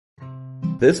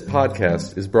This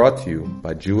podcast is brought to you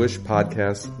by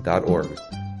JewishPodcasts.org.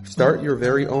 Start your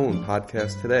very own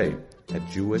podcast today at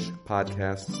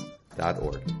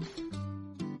JewishPodcasts.org.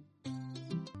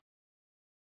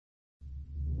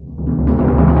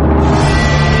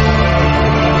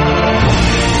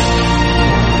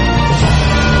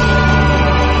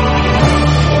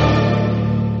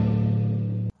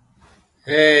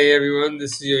 Hey everyone,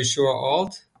 this is Yoshua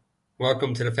Alt.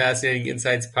 Welcome to the Fascinating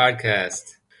Insights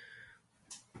Podcast.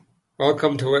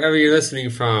 Welcome to wherever you're listening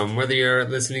from, whether you're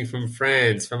listening from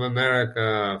France, from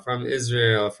America, from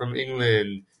Israel, from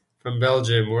England, from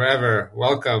Belgium, wherever.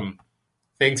 Welcome.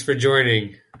 Thanks for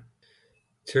joining.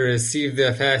 To receive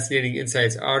the Fascinating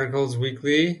Insights articles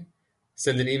weekly,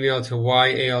 send an email to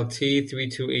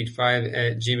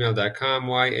yalt3285@gmail.com,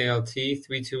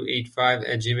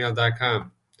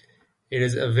 yalt3285@gmail.com. It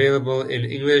is available in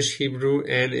English, Hebrew,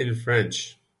 and in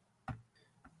French.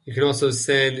 You can also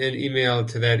send an email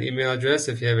to that email address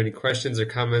if you have any questions or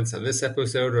comments on this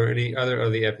episode or any other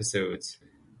of the episodes.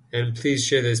 And please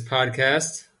share this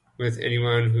podcast with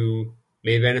anyone who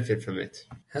may benefit from it.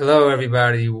 Hello,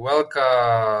 everybody.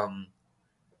 Welcome.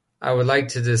 I would like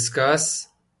to discuss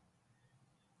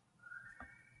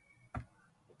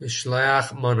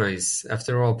Mishloach Manos.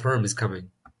 After all, Purim is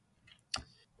coming.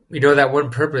 We know that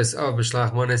one purpose of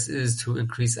Mishloach Manos is to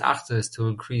increase achdus, to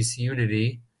increase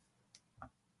unity.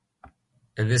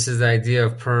 And this is the idea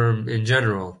of Purim in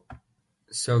general.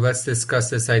 So let's discuss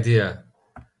this idea.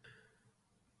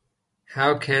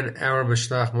 How can our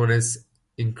Mishloach Manos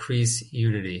increase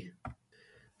unity?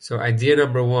 So idea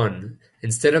number one,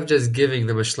 instead of just giving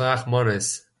the Mishloach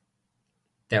Manos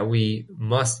that we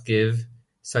must give,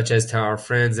 such as to our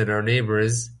friends and our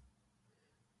neighbors,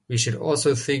 we should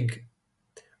also think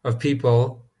of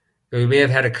people that we may have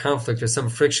had a conflict or some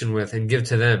friction with and give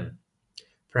to them.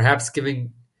 Perhaps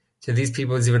giving to these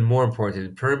people is even more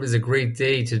important. Purim is a great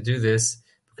day to do this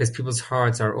because people's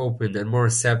hearts are open and more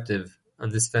receptive on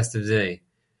this festive day.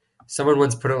 Someone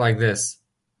once put it like this: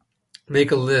 make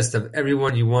a list of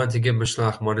everyone you want to give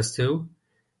Mishloach Manos to.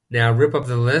 Now rip up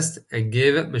the list and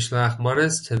give Mishloach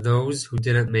Manos to those who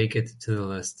didn't make it to the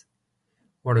list.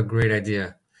 What a great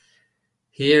idea.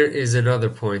 Here is another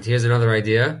point. Here's another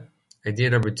idea. Idea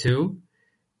number two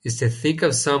is to think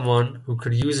of someone who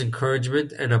could use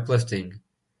encouragement and uplifting.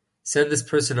 Send this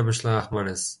person a Mishloach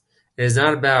Manos. It is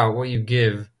not about what you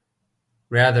give,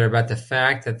 rather about the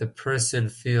fact that the person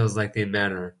feels like they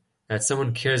matter, that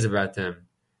someone cares about them,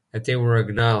 that they were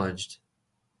acknowledged.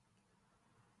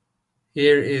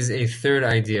 Here is a third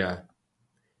idea.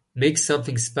 Make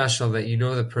something special that you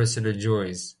know the person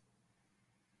enjoys.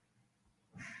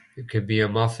 It could be a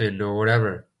muffin or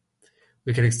whatever.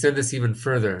 We can extend this even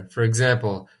further. For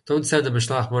example, don't send a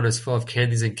Mishloach Manos full of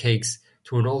candies and cakes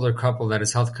to an older couple that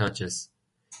is health conscious.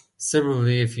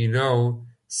 Similarly, if you know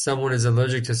someone is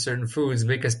allergic to certain foods,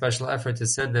 make a special effort to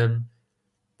send them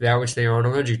that which they aren't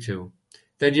allergic to.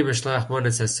 Then your Mishloach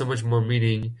Manos has so much more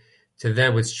meaning to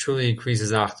them, which truly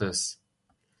increases achdus.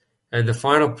 And the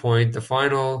final point, the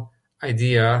final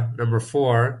idea, number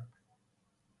 4,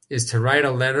 is to write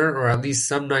a letter or at least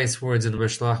some nice words in the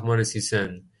Mishloach Manos you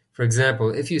send. For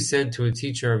example, if you send to a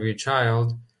teacher of your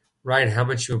child, write how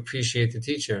much you appreciate the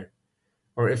teacher.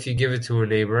 Or if you give it to a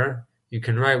neighbor, you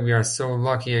can write, "We are so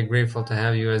lucky and grateful to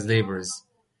have you as neighbors."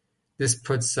 This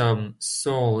puts some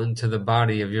soul into the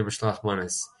body of your Mishloach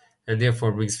Manos, and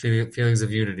therefore brings feelings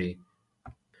of unity.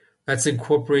 Let's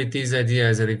incorporate these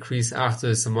ideas and increase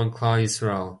achdus among Klal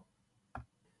Yisrael.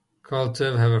 Kol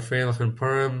Tov, have a freilich and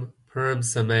Purim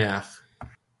Sameach.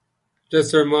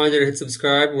 Just a reminder to hit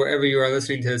subscribe wherever you are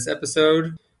listening to this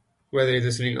episode, whether you're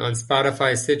listening on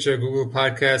Spotify, Stitcher, Google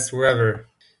Podcasts, wherever.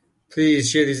 Please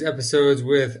share these episodes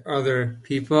with other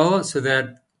people so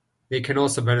that they can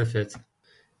also benefit.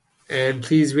 And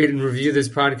please rate and review this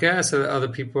podcast so that other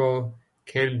people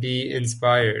can be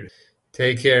inspired.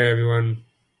 Take care, everyone.